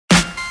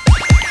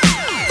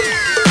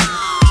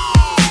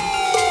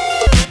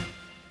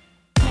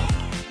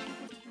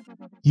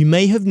You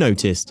may have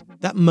noticed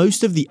that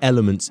most of the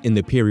elements in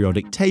the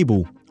periodic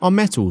table are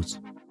metals.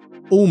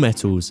 All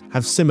metals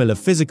have similar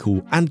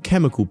physical and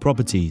chemical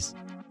properties,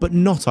 but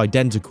not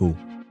identical.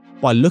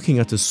 By looking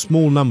at a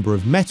small number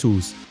of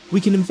metals, we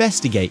can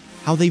investigate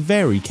how they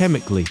vary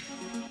chemically.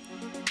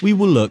 We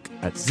will look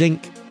at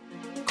zinc,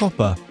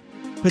 copper,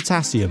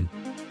 potassium,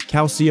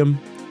 calcium,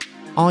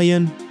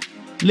 iron,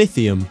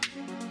 lithium,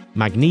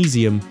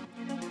 magnesium,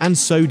 and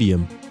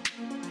sodium.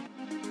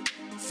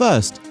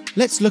 First,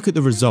 let's look at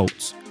the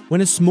results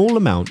when a small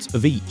amount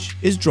of each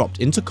is dropped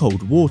into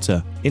cold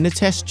water in a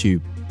test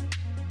tube.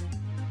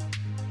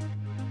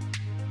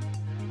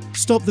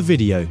 Stop the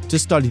video to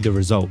study the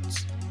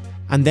results,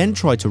 and then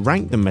try to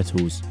rank the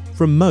metals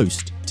from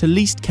most to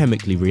least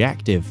chemically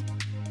reactive.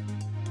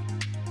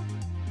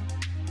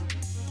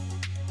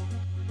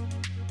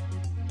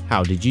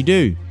 How did you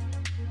do?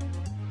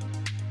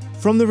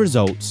 From the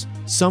results,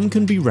 some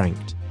can be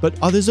ranked, but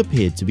others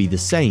appeared to be the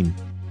same.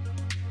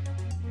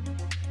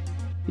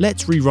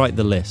 Let's rewrite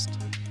the list.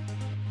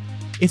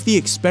 If the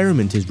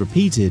experiment is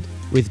repeated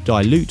with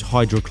dilute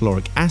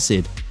hydrochloric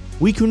acid,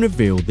 we can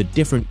reveal the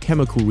different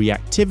chemical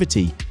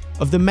reactivity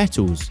of the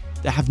metals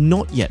that have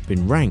not yet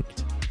been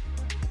ranked.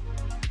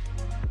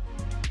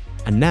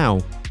 And now,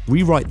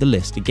 rewrite the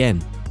list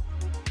again.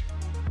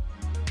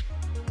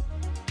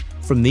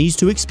 From these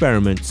two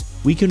experiments,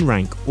 we can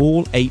rank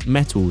all 8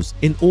 metals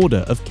in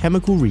order of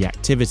chemical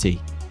reactivity.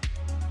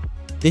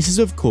 This is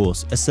of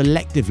course a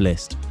selective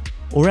list,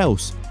 or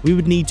else we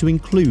would need to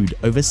include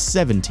over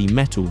 70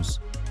 metals.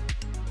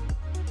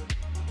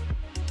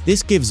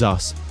 This gives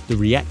us the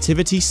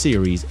reactivity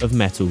series of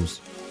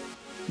metals,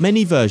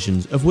 many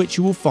versions of which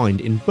you will find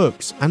in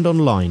books and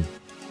online.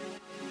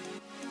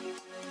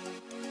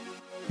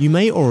 You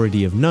may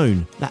already have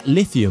known that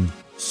lithium,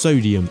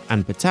 sodium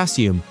and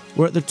potassium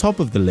were at the top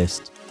of the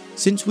list,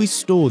 since we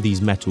store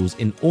these metals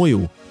in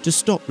oil to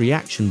stop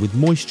reaction with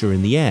moisture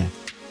in the air.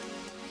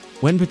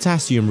 When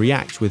potassium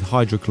reacts with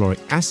hydrochloric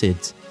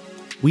acids,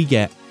 we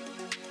get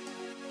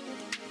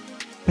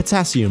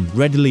potassium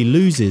readily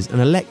loses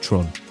an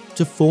electron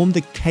to form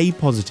the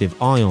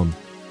K-positive ion,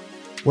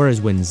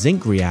 whereas when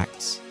zinc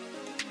reacts,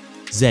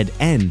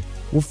 Zn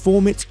will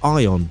form its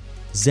ion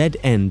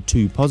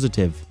Zn2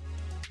 positive,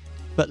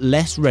 but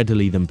less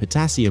readily than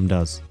potassium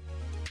does.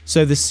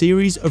 So the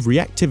series of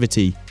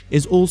reactivity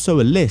is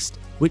also a list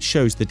which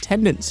shows the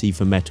tendency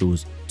for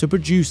metals to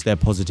produce their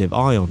positive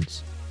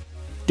ions.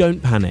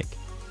 Don't panic,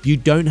 you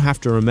don't have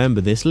to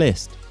remember this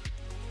list.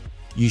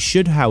 You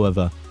should,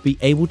 however, be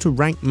able to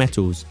rank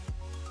metals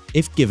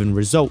if given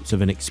results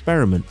of an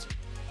experiment,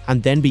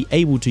 and then be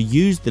able to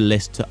use the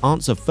list to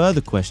answer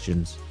further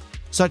questions,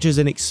 such as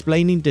in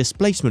explaining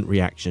displacement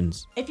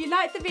reactions. If you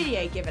liked the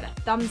video, give it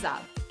a thumbs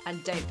up,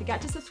 and don't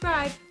forget to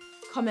subscribe.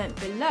 Comment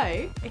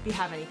below if you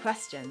have any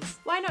questions.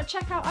 Why not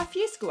check out our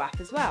FuseSchool app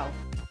as well?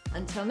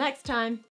 Until next time.